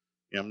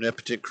 The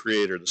omnipotent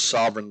creator, the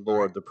sovereign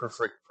Lord, the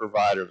perfect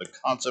provider, the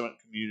consummate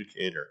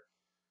communicator.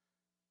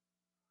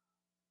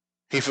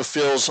 He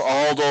fulfills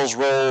all those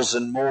roles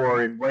and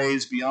more in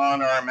ways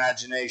beyond our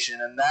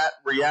imagination. And that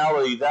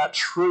reality, that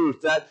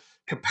truth, that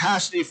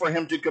capacity for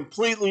him to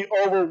completely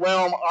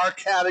overwhelm our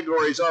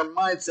categories, our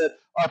mindset,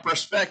 our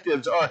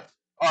perspectives, our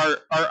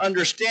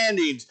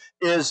understandings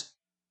is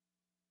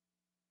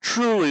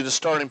truly the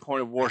starting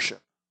point of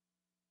worship.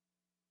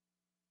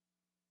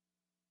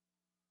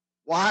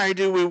 Why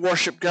do we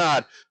worship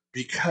God?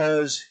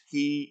 Because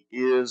he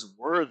is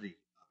worthy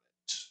of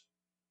it.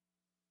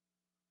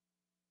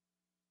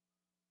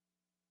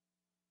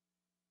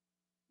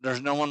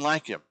 There's no one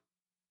like him.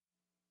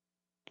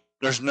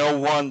 There's no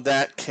one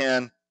that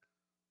can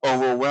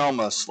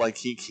overwhelm us like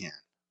he can.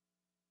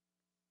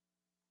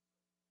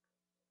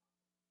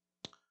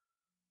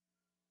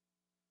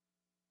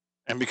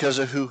 And because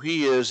of who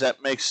he is,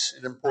 that makes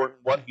it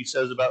important what he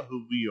says about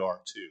who we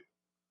are too.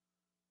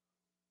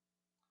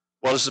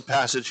 What does the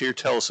passage here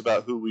tell us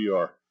about who we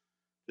are?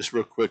 Just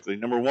real quickly.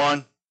 Number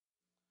one,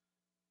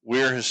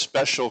 we're his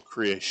special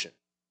creation.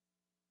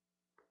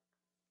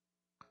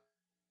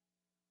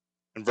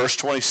 In verse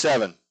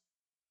 27,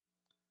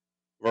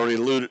 we've already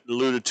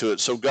alluded to it.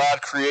 So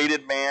God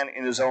created man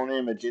in his own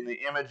image. In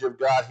the image of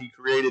God, he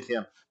created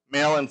him.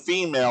 Male and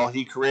female,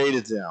 he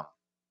created them.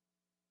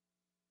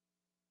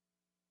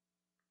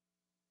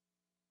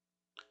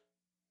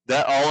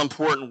 That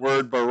all-important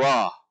word,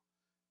 bara,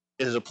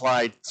 is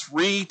applied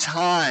 3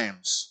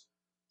 times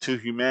to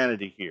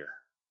humanity here.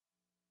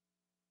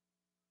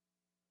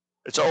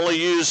 It's only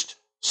used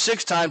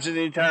 6 times in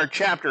the entire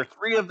chapter.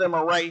 3 of them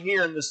are right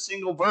here in this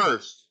single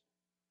verse.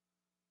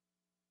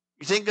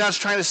 You think God's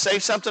trying to say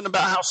something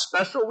about how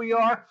special we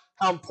are,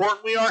 how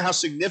important we are, how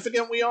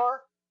significant we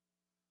are?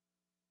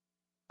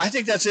 I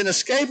think that's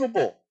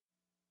inescapable.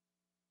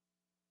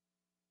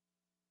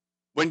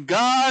 When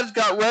God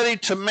got ready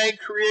to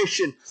make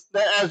creation,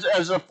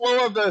 as the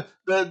flow of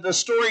the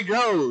story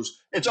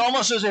goes, it's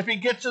almost as if he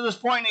gets to this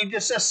point and he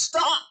just says,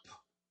 "Stop.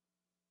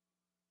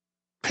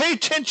 Pay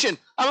attention.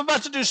 I'm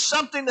about to do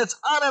something that's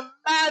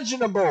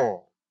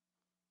unimaginable.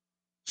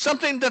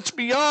 Something that's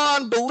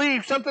beyond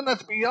belief, something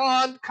that's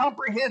beyond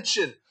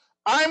comprehension.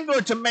 I'm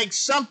going to make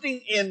something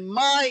in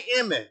my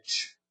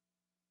image."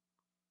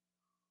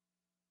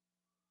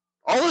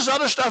 All this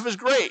other stuff is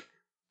great.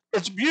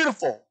 It's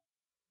beautiful.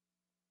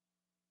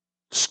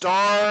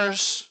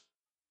 Stars,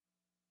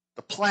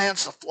 the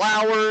plants, the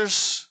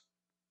flowers,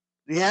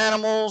 the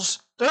animals,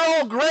 they're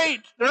all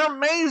great. They're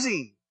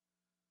amazing.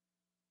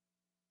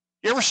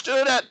 You ever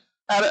stood at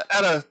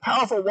a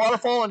powerful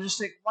waterfall and just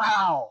think,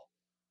 wow,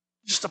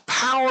 just the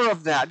power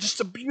of that, just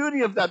the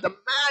beauty of that, the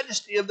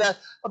majesty of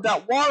that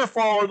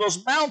waterfall or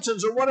those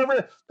mountains or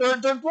whatever.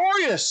 They're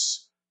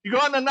glorious. You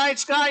go in the night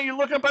sky, you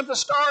look up at the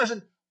stars,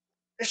 and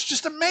it's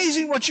just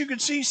amazing what you can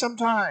see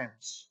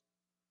sometimes.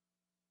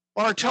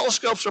 Well, our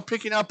telescopes are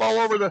picking up all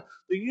over the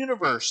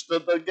universe, the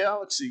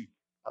galaxy.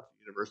 Not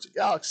the universe, the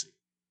galaxy.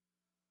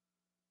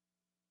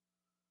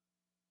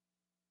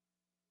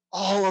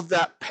 All of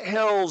that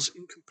pales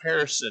in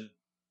comparison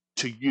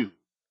to you.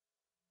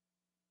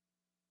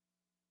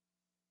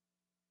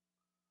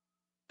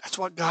 That's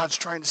what God's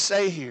trying to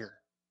say here.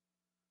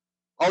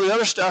 All the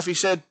other stuff, he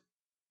said,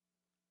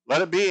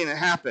 let it be, and it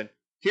happened.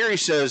 Here he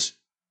says,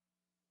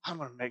 I'm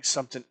going to make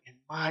something in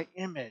my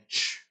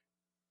image.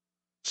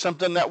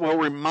 Something that will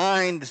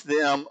remind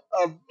them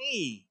of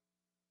me.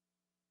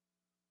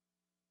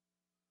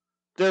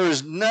 There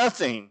is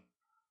nothing,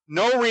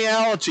 no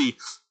reality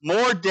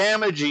more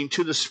damaging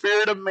to the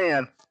spirit of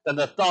man than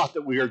the thought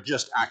that we are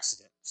just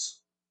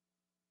accidents.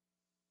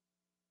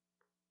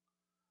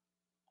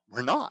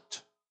 We're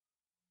not.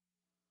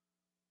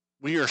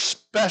 We are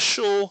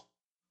special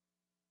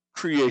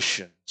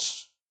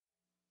creations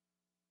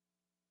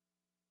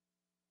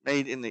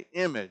made in the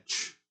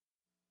image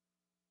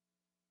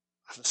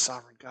of the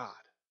sovereign God.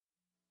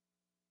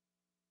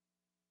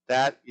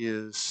 That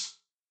is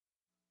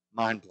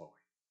mind-blowing.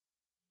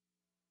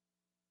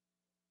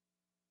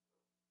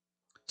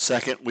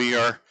 Second, we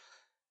are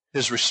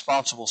his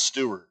responsible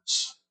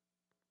stewards.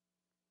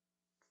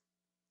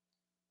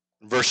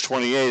 In verse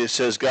 28, it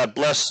says, God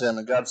blessed them,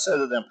 and God said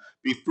to them,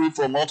 be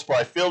fruitful,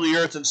 multiply, fill the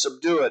earth and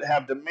subdue it,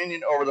 have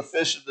dominion over the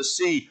fish of the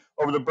sea,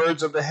 over the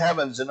birds of the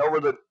heavens, and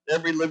over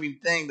every living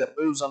thing that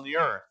moves on the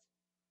earth.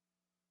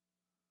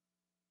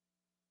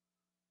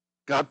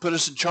 God put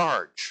us in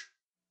charge.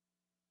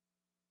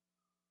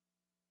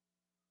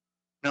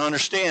 Now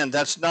understand,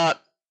 that's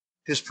not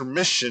his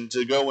permission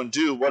to go and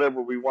do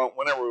whatever we want,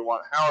 whenever we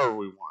want, however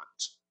we want.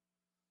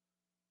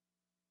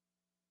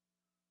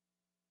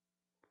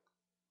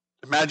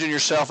 Imagine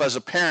yourself as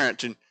a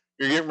parent and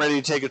you're getting ready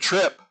to take a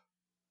trip.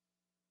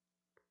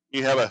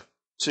 You have a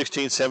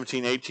 16,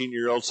 17,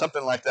 18-year-old,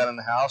 something like that in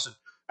the house. And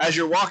as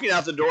you're walking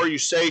out the door, you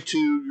say to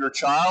your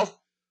child,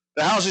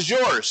 the house is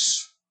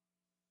yours.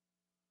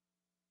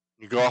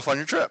 You go off on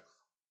your trip.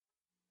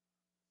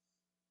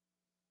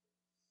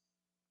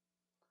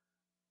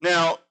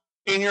 Now,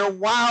 in your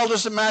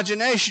wildest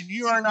imagination,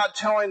 you are not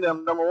telling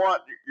them, number one,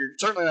 you're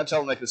certainly not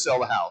telling them they can sell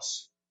the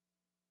house.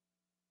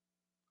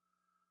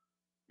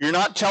 You're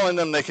not telling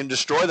them they can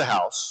destroy the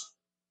house.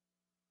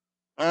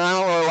 I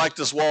don't really like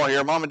this wall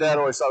here. Mom and Dad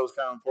always thought it was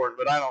kind of important,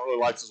 but I don't really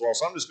like this wall,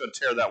 so I'm just going to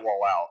tear that wall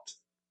out.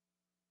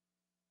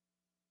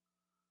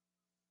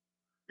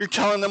 You're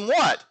telling them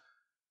what?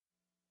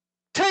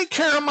 Take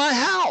care of my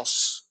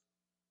house.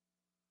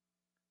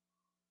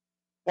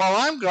 While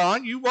I'm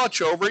gone, you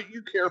watch over it,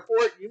 you care for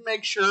it, you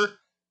make sure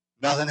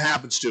nothing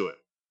happens to it.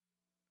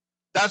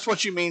 That's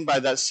what you mean by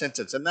that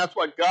sentence, and that's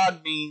what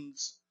God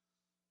means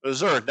with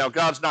his earth. Now,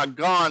 God's not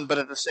gone, but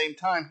at the same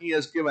time, he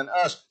has given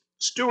us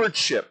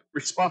stewardship,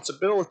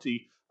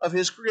 responsibility of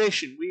his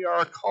creation. We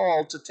are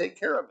called to take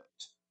care of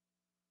it,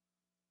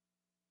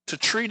 to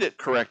treat it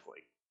correctly,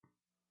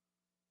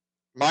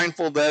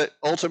 mindful that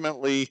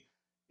ultimately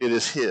it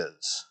is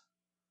his,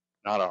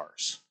 not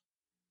ours.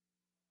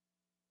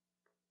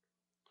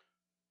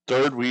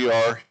 Third, we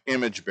are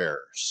image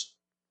bearers.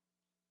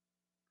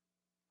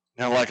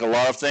 Now, like a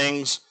lot of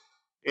things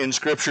in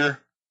Scripture,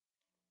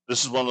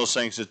 this is one of those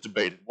things that's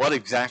debated. What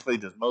exactly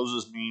does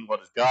Moses mean?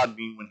 What does God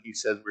mean when he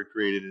says we're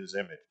created in his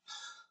image?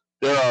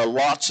 There are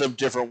lots of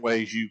different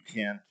ways you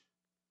can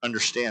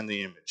understand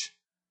the image.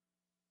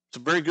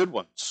 Some very good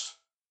ones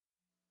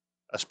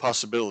as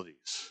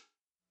possibilities.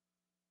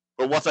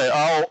 But what they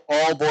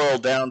all boil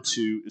down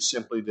to is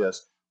simply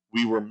this.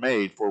 We were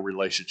made for a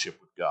relationship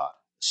with God,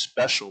 a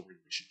special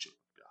relationship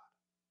with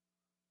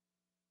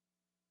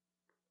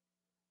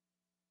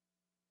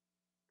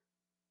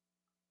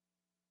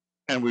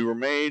God. And we were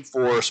made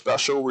for a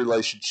special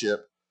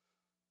relationship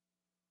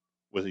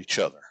with each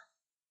other.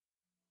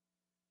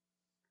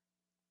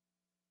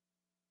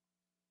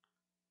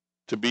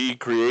 To be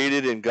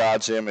created in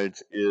God's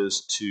image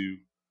is to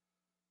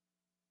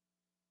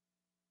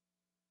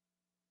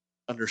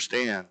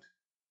understand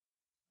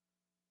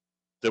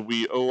that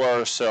we owe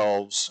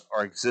ourselves,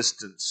 our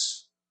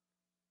existence,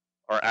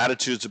 our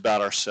attitudes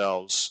about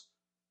ourselves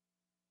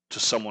to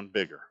someone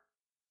bigger.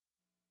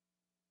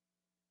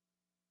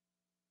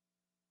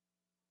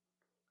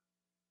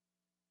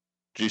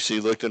 G.C.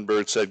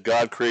 Lichtenberg said,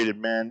 God created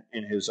man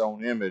in his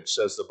own image,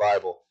 says the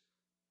Bible.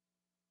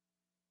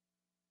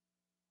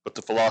 But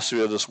the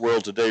philosophy of this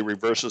world today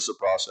reverses the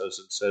process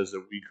and says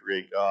that we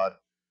create God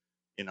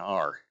in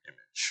our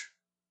image.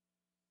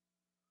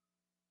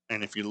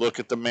 And if you look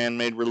at the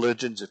man-made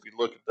religions, if you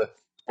look at the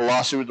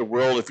philosophy of the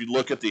world, if you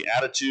look at the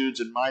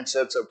attitudes and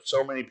mindsets of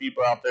so many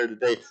people out there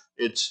today,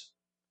 it's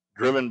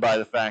driven by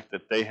the fact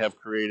that they have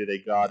created a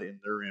God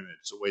in their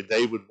image, the way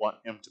they would want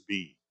him to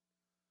be,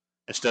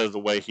 instead of the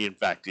way he in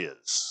fact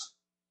is.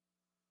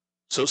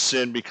 So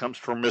sin becomes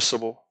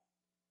permissible.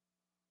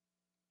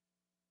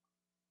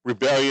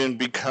 Rebellion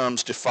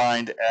becomes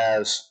defined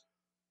as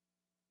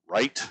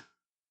right.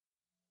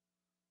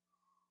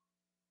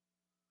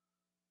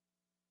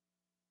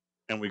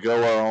 And we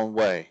go our own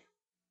way,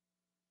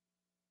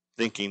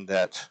 thinking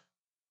that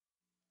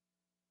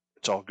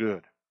It's all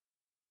good.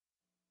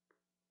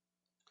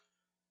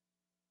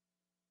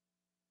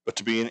 But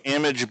to be an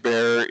image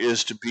bearer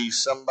is to be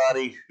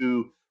somebody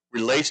who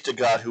relates to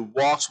God, who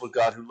walks with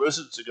God, who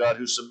listens to God,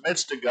 who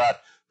submits to God,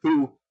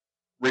 who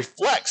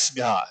reflects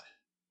God.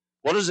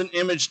 What does an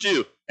image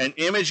do? An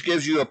image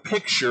gives you a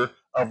picture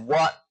of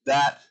what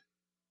that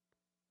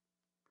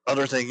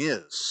other thing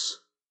is.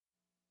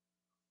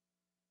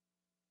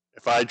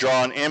 If I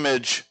draw an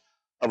image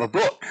of a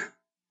book,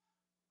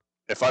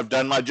 if I've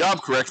done my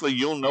job correctly,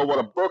 you'll know what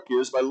a book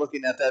is by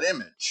looking at that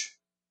image.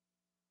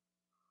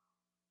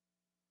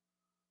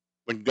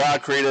 When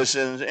God created us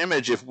in His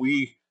image, if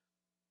we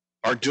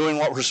are doing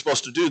what we're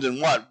supposed to do, then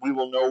what? We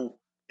will know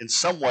in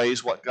some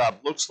ways what God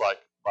looks like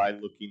by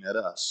looking at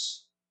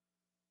us.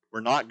 We're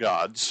not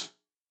gods,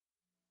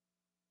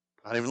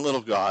 not even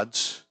little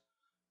gods,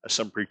 as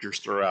some preachers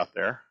throw out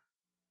there.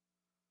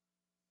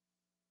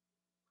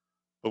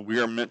 But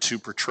we are meant to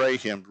portray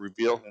Him,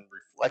 reveal Him,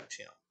 reflect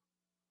Him.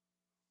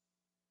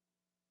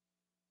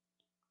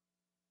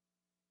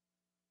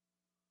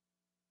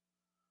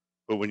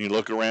 But when you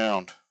look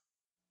around,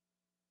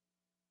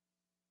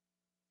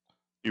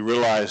 you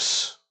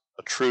realize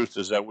a truth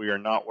is that we are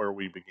not where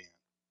we began.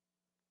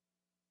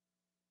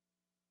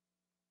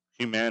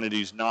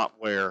 Humanity's not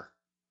where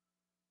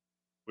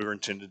we were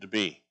intended to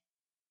be.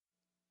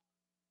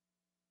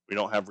 We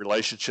don't have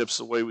relationships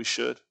the way we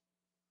should.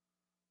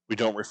 We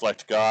don't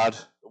reflect God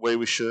the way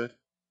we should.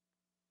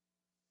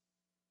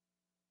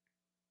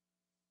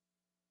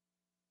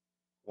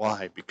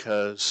 Why?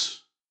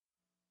 Because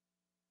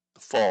the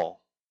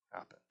fall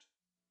happened.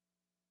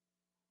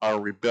 Our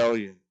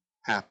rebellion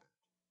happened.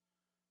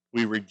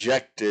 We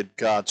rejected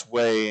God's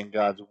way and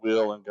God's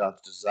will and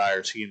God's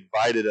desires. He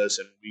invited us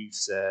and we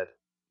said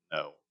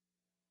no.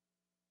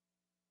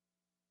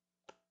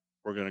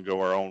 We're going to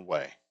go our own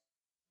way.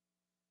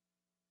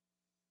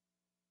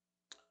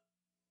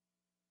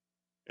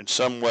 In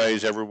some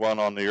ways, everyone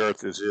on the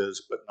earth is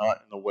His, but not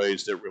in the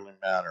ways that really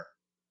matter.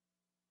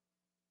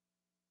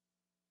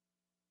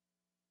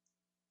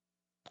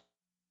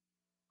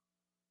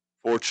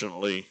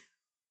 Fortunately,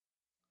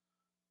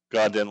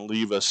 God didn't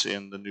leave us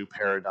in the new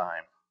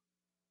paradigm,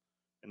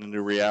 in the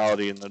new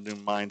reality, in the new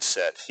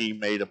mindset. He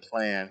made a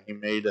plan. He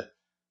made a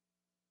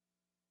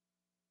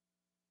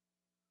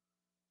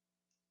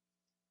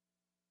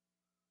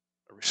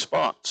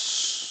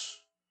response.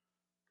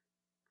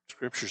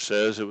 Scripture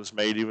says it was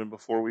made even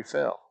before we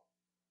fell.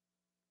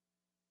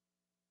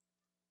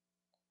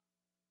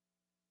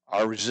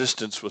 Our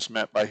resistance was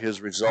met by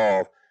His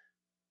resolve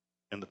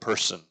in the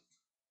person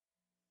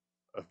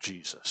of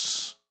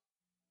Jesus,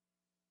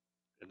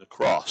 in the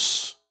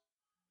cross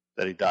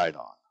that He died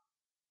on.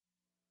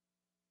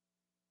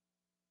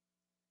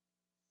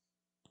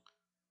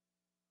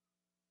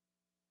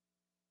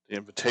 The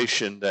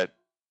invitation that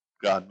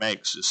God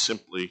makes is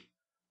simply,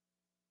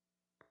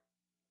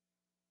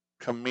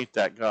 come meet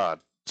that God.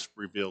 It's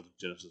revealed in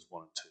Genesis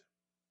 1 and 2.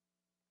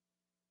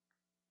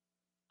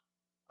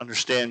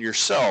 Understand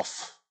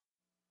yourself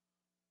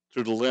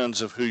through the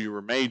lens of who you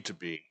were made to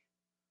be,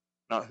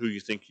 not who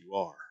you think you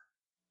are.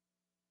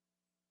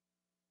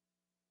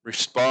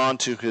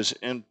 Respond to His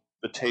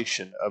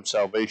invitation of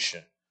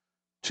salvation,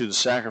 to the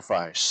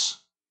sacrifice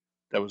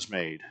that was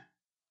made,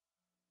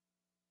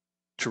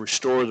 to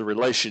restore the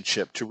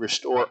relationship, to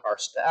restore our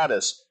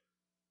status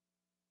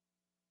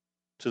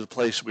to the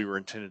place we were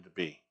intended to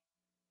be,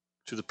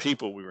 to the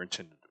people we were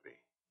intended to be.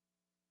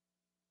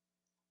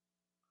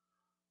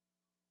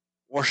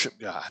 Worship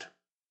God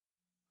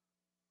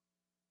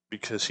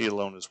because He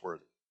alone is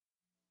worthy.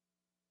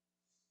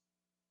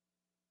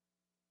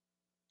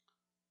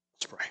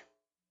 Let's pray.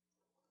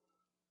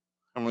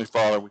 Heavenly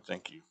Father, we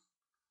thank You.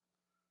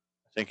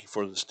 I thank You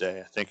for this day.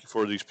 I thank You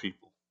for these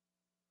people.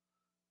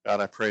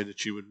 God, I pray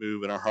that You would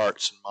move in our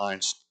hearts and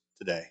minds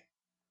today.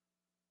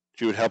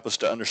 That You would help us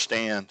to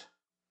understand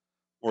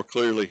more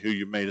clearly who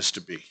You made us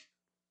to be.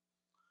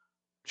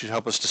 That You'd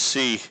help us to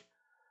see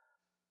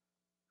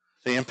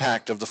the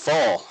impact of the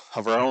fall,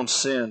 of our own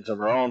sins,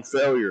 of our own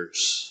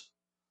failures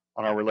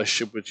on our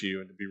relationship with You,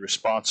 and to be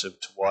responsive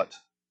to what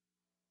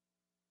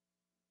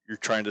You're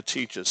trying to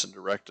teach us and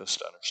direct us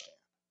to understand.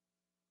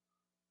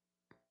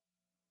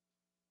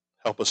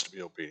 Help us to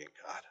be obedient,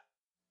 God.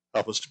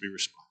 Help us to be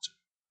responsive.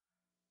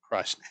 In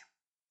Christ's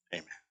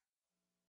name, amen.